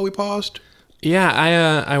people while we paused? Yeah,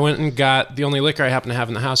 I went and got the only liquor I happen to have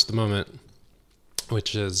in the house at the moment,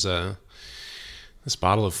 which is this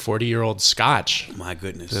bottle of 40-year-old scotch. My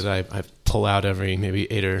goodness. That I pull out every maybe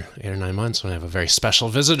 8 or 9 months when I have a very special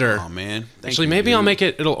visitor. Oh, man. Actually, maybe I'll make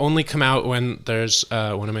it. It'll only come out when there's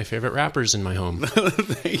one of my favorite rappers in my home.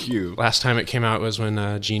 Thank you. Last time it came out was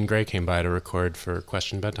when Jean Grey came by to record for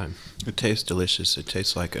Question Bedtime. It tastes delicious. It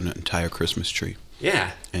tastes like an entire Christmas tree.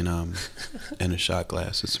 Yeah. And in a shot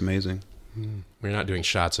glass. It's amazing. We're not doing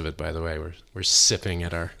shots of it, by the way. We're sipping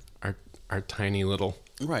at our tiny little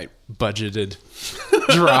budgeted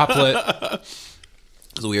droplet.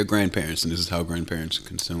 So we are grandparents, and this is how grandparents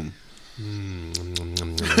consume.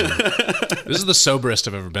 This is the soberest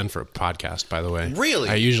I've ever been for a podcast, by the way. Really?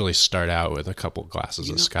 I usually start out with a couple glasses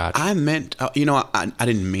of scotch. I meant, I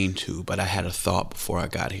didn't mean to, but I had a thought before I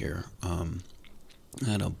got here. I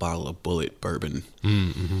had a bottle of Bullet bourbon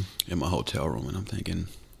in my hotel room, and I'm thinking,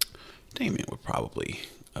 Damien would probably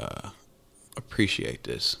appreciate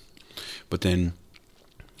this. But then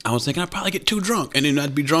I was thinking I'd probably get too drunk, and then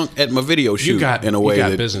I'd be drunk at my video shoot in a way you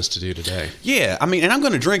got business to do today. Yeah, I mean, and I'm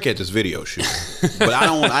going to drink at this video shoot, but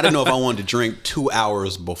I didn't know if I wanted to drink 2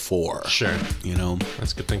 hours before. Sure, you know,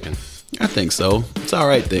 that's good thinking. I think so. It's all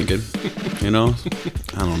right thinking. You know,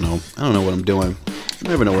 I don't know what I'm doing. I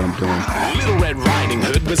never know what I'm doing. Little Red Riding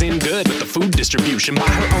Hood was in good with the food distribution by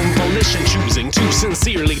her own volition, choosing to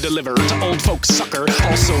sincerely deliver to old folks sucker.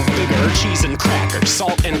 Also bigger, cheese and crackers,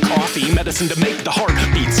 salt and coffee, medicine to make the heart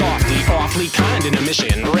beat softly, awfully kind in a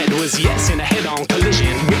mission. Red was yes in a head-on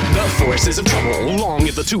collision with the forces of trouble, long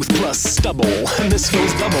as the tooth plus stubble. And this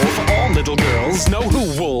goes double for all little girls. Know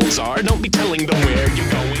who wolves are, don't be telling them where you're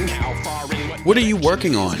going, how far and what are you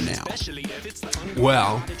working on now?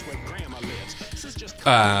 Well,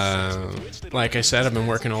 like I said, I've been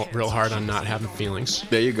working real hard on not having feelings.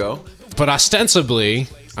 There you go. But ostensibly,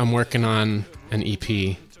 I'm working on an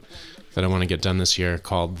EP that I want to get done this year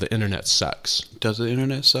called The Internet Sucks. Does the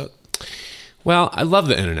internet suck? Well, I love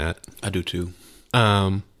the internet. I do too.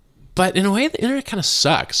 But in a way, the internet kind of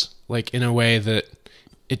sucks. Like, in a way that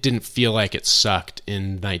it didn't feel like it sucked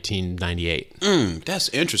in 1998. That's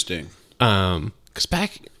interesting. Because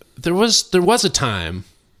there was a time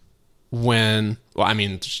when, well, I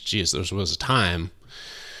mean, geez, there was a time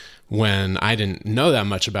when I didn't know that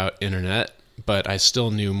much about internet, but I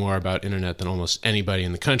still knew more about internet than almost anybody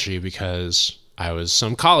in the country because I was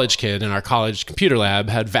some college kid and our college computer lab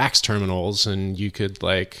had VAX terminals and you could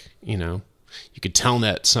you could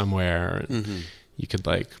telnet somewhere and you could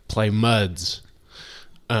play MUDs.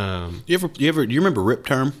 You remember Rip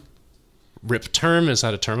Term? Rip Term, is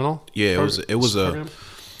that a terminal? Yeah,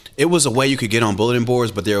 it was a way you could get on bulletin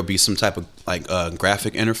boards, but there would be some type of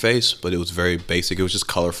graphic interface, but it was very basic. It was just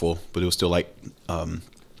colorful, but it was still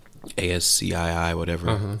ASCII,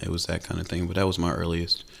 whatever. It was that kind of thing. But that was my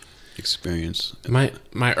earliest experience.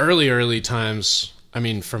 My early times, I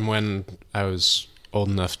mean, from when I was old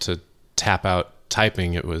enough to tap out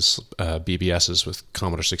typing, it was BBSs with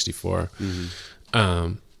Commodore 64.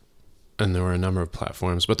 And there were a number of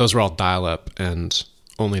platforms, but those were all dial-up, and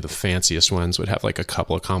only the fanciest ones would have a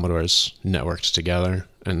couple of Commodores networked together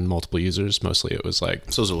and multiple users. Mostly it was So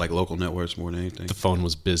those are local networks more than anything. The phone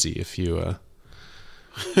was busy if you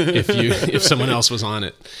if someone else was on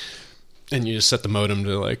it, and you just set the modem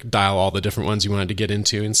to dial all the different ones you wanted to get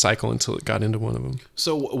into and cycle until it got into one of them.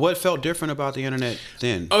 So what felt different about the internet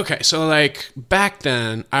then? Okay, so back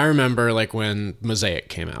then, I remember when Mosaic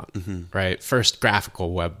came out, right? First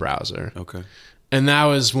graphical web browser. Okay. And that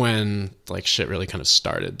was when shit really kind of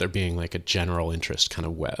started. There being a general interest kind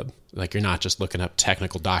of web. You're not just looking up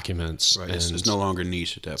technical documents. Right. And it's no longer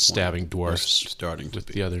niche at that point. Stabbing dwarfs starting with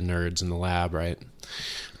the other nerds in the lab, right?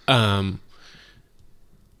 And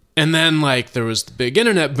then there was the big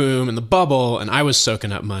internet boom and the bubble, and I was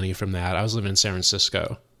soaking up money from that. I was living in San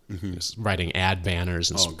Francisco, just writing ad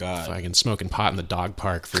banners and fucking smoking pot in the dog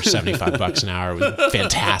park for $75 an hour. It was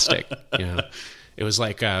fantastic, It was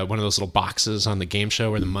one of those little boxes on the game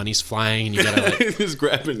show where the money's flying and you gotta just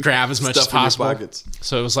grab as much as possible.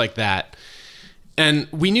 So it was like that. And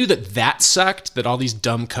we knew that sucked, that all these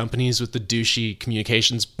dumb companies with the douchey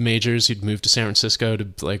communications majors who'd moved to San Francisco to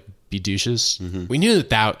like be douches. We knew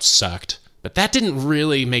that sucked, but that didn't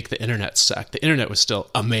really make the internet suck. The internet was still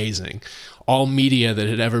amazing. All media that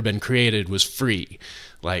had ever been created was free.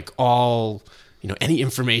 Like all, any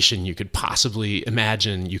information you could possibly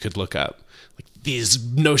imagine, you could look up. Like these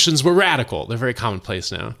notions were radical. They're very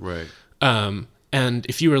commonplace now. Right. And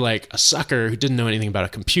if you were like a sucker who didn't know anything about a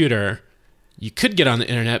computer, you could get on the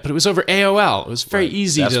internet, but it was over AOL. It was very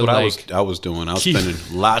easy That's to what like. I was doing. I was spending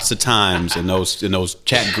lots of times in those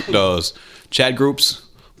chat groups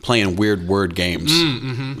playing weird word games.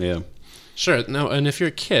 Yeah. Sure. No, and if you're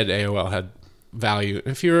a kid, AOL had value.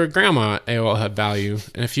 If you were a grandma, AOL had value.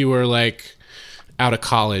 And if you were like out of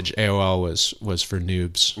college, AOL was for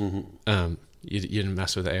noobs. You didn't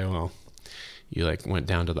mess with AOL. You like went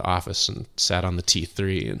down to the office and sat on the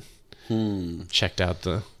T3 and checked out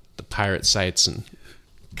the pirate sites and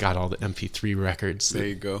got all the MP3 records. There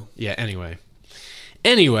you go. Yeah. Anyway,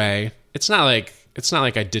 it's not like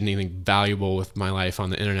I did anything valuable with my life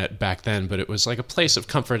on the internet back then, but it was like a place of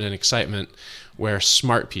comfort and excitement where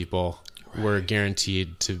smart people were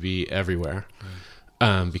guaranteed to be everywhere.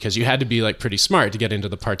 Because you had to be like pretty smart to get into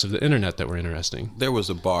the parts of the internet that were interesting. There was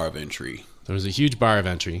a bar of entry. There was a huge bar of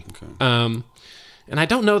entry. Okay. And I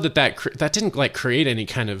don't know that didn't like create any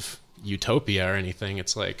kind of utopia or anything.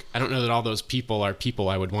 It's like, I don't know that all those people are people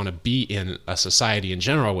I would want to be in a society in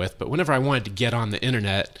general with, but whenever I wanted to get on the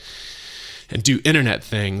internet and do internet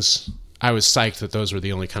things, I was psyched that those were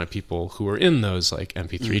the only kind of people who were in those like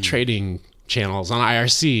MP3 trading channels on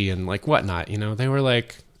IRC and like whatnot.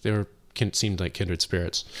 Seemed like kindred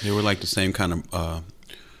spirits. They were like the same kind of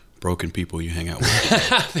broken people you hang out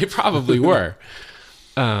with. They probably were.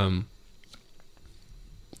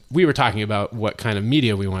 We were talking about what kind of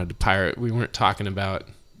media we wanted to pirate. We weren't talking about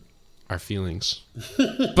our feelings.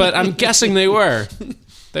 But I'm guessing they were.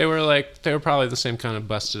 They were probably the same kind of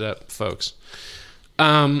busted up folks.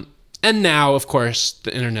 And now, of course,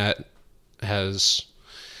 the internet has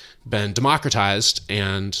been democratized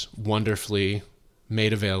and wonderfully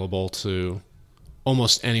made available to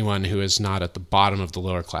almost anyone who is not at the bottom of the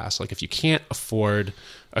lower class. Like if you can't afford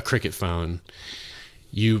a Cricket phone,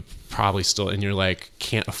 you probably still, and you're like,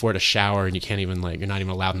 can't afford a shower and you can't even like, you're not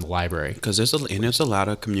even allowed in the library. Because there's a lot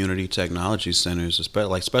of community technology centers,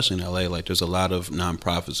 especially in LA. Like there's a lot of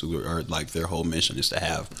nonprofits who are like, their whole mission is to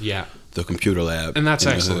have the computer lab. And that's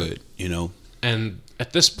in excellent. The hood, And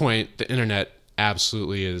at this point, the internet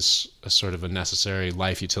absolutely is a sort of a necessary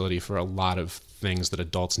life utility for a lot of things that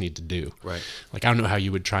adults need to do. Right. Like, I don't know how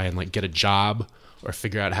you would try and like get a job or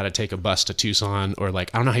figure out how to take a bus to Tucson, or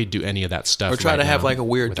like, I don't know how you do any of that stuff. Or try to have like a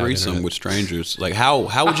weird threesome with strangers. Like how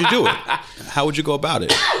would you do it? How would you go about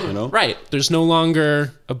it? Right. There's no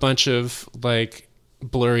longer a bunch of like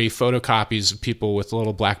blurry photocopies of people with a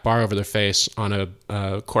little black bar over their face on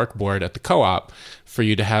a cork board at the co-op for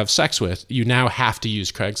you to have sex with. You now have to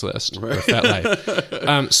use Craigslist or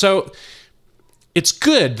FetLife. So it's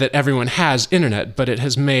good that everyone has internet, but it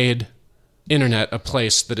has made internet a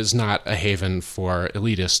place that is not a haven for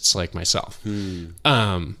elitists like myself.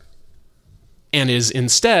 And is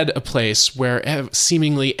instead a place where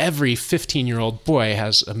seemingly every 15-year-old boy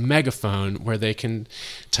has a megaphone where they can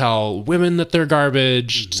tell women that they're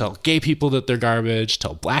garbage, tell gay people that they're garbage,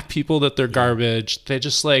 tell black people that they're garbage. They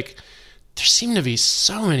just like, there seem to be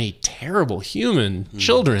so many terrible human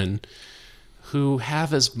children who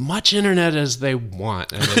have as much internet as they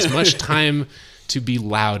want and as much time to be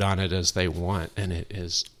loud on it as they want. And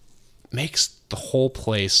it makes the whole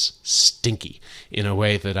place stinky in a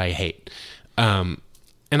way that I hate. And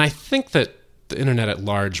I think that the internet at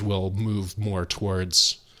large will move more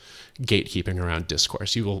towards gatekeeping around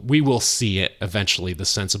discourse. We will see it eventually, the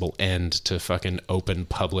sensible end to fucking open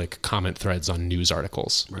public comment threads on news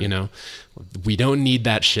articles. Right. We don't need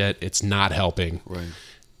that shit. It's not helping. Right.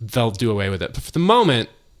 They'll do away with it. But for the moment,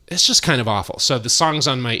 it's just kind of awful. So the songs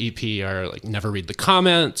on my EP are like Never Read the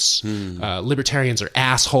Comments, Libertarians Are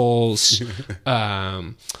Assholes.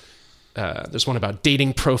 There's one about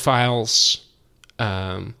dating profiles.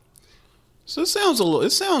 So it sounds a little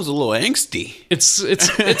angsty. It's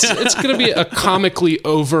going to be a comically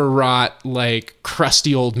overwrought, like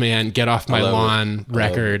crusty old man get off my lawn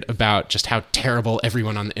record about just how terrible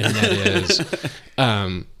everyone on the internet is.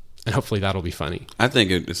 And hopefully that'll be funny. I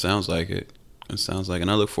think it sounds like it. It sounds like,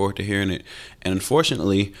 and I look forward to hearing it. And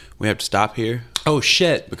unfortunately, we have to stop here. Oh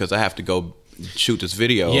shit! Because I have to go shoot this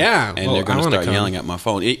video. Yeah, and they're going to start yelling at my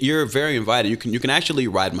phone. You're very invited. You can actually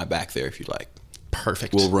ride my back there if you like.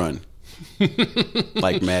 Perfect. We'll run.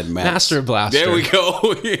 Like Mad Max. Master Blaster. There we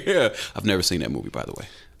go. Yeah. I've never seen that movie, by the way.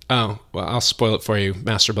 Oh, well, I'll spoil it for you.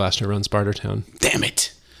 Master Blaster runs Bartertown. Damn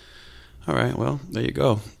it. All right, well, there you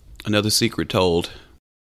go. Another secret told.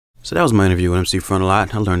 So that was my interview with MC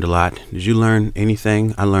Frontalot. I learned a lot. Did you learn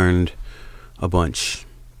anything? I learned a bunch.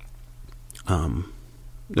 The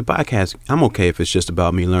podcast, I'm okay if it's just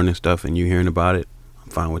about me learning stuff and you hearing about it. I'm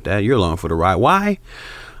fine with that. You're along for the ride. Why?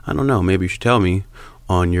 I don't know. Maybe you should tell me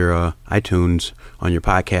on your iTunes, on your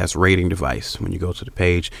podcast rating device, when you go to the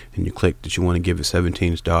page and you click that you want to give it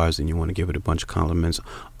 17 stars and you want to give it a bunch of compliments.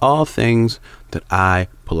 All things that I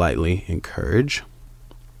politely encourage.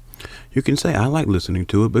 You can say, I like listening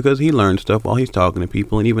to it because he learned stuff while he's talking to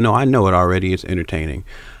people. And even though I know it already, it's entertaining.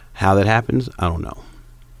 How that happens, I don't know.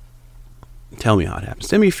 Tell me how it happens.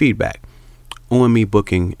 Send me feedback.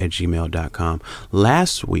 onmebooking@gmail.com.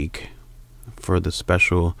 Last week, for the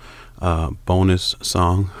special bonus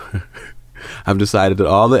song, I've decided that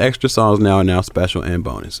all the extra songs now are now special and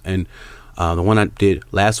bonus. And the one I did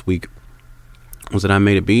last week was that I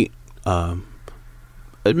made a beat.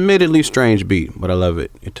 Admittedly strange beat, but I love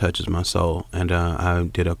it. It touches my soul. And I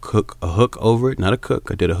did a hook over it. Not a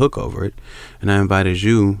cook. I did a hook over it. And I invited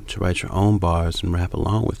you to write your own bars and rap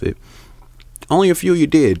along with it. Only a few you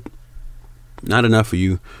did. Not enough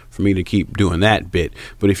for me to keep doing that bit.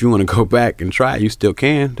 But if you want to go back and try, you still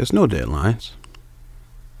can. There's no deadlines.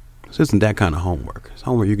 This isn't that kind of homework. It's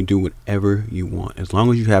homework you can do whatever you want. As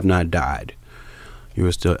long as you have not died, you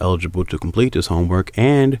are still eligible to complete this homework.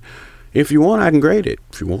 And if you want, I can grade it.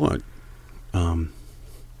 If you want.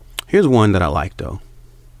 Here's one that I like, though.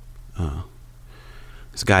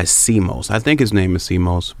 This guy's CMOS. I think his name is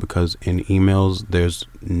CMOS because in emails there's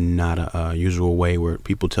not a usual way where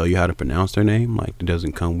people tell you how to pronounce their name. Like, it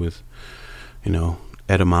doesn't come with,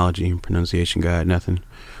 etymology and pronunciation guide, nothing.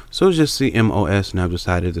 So it's just CMOS, and I've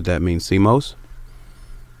decided that means CMOS.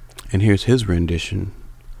 And here's his rendition.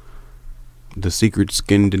 The secret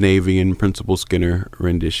Scandinavian Principal Skinner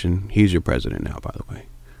rendition. He's your president now, by the way,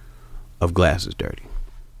 of Glasses Dirty.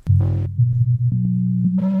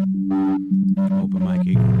 Open mic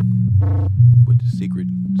Eagle with the secret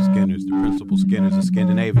Skinners, the Principal Skinners, the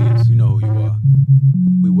Scandinavians. You know who you are.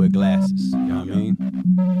 We wear glasses. You know what I mean?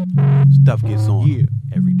 Stuff gets on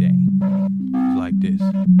every day. It's like this.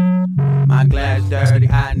 My glass dirty,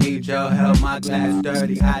 I need your help. My glass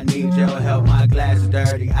dirty, I need your help. My glass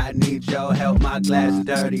dirty, I need your help. My glass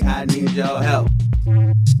dirty, I need your help.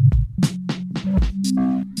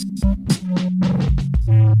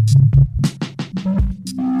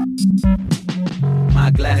 My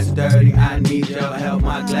glass dirty, I need your help.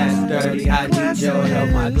 My glass dirty, I need your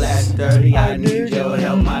help. My glass dirty, I need your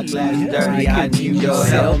help. My glass dirty, I need your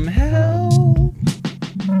help.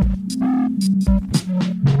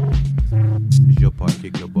 It's your part,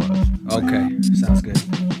 kick your butt. Okay, sounds good.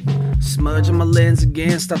 Smudging my lens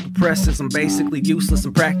again, stop the presses. I'm basically useless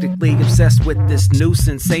and practically obsessed with this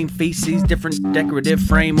nuisance. Same feces, different decorative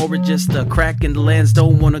frame, or just a crack in the lens.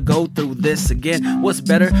 Don't wanna go through this again. What's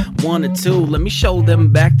better, 1 or 2? Let me show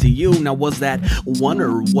them back to you. Now was that 1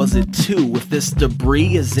 or was it 2? If this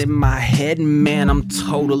debris is in my head, man, I'm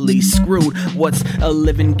totally screwed. What's a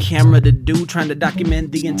living camera to do? Trying to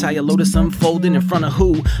document the entire Lotus unfolding in front of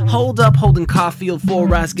who? Hold up, holding Caulfield,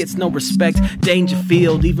 4 eyes gets no respect.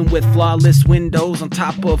 Dangerfield, even with flawless windows on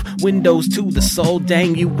top of windows to the soul.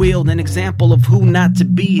 Dang, you wield an example of who not to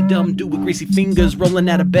be. Dumb dude with greasy fingers rolling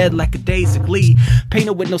out of bed like a daisy glee.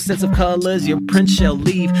 Painter with no sense of colors, your print shall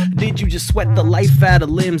leave. Did you just sweat the life out of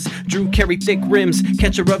limbs? Drew carry thick rims,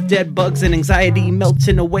 catcher of dead bugs and anxiety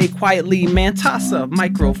melting away quietly. Man, toss up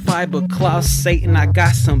microfiber cloth, Satan. I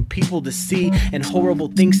got some people to see and horrible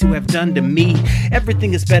things to have done to me.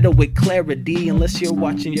 Everything is better with clarity unless you're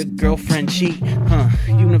watching your girlfriend cheat.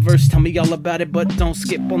 Universe, tell me all about it, but don't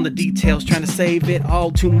skip on the details. Trying to save it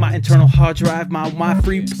all to my internal hard drive. My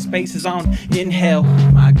free space is on inhale.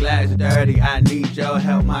 My glass dirty, I need your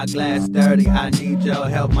help. My glass dirty, I need your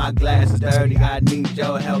help. My glass dirty, I need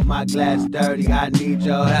your help. My glass dirty, I need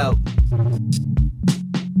your help.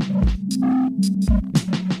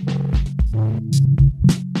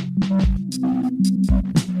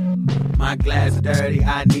 My glass dirty,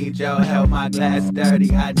 I need your help. My glass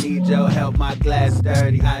dirty, I need your help. My glass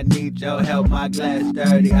dirty, I need your help. My glass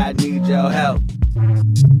dirty, I need your help.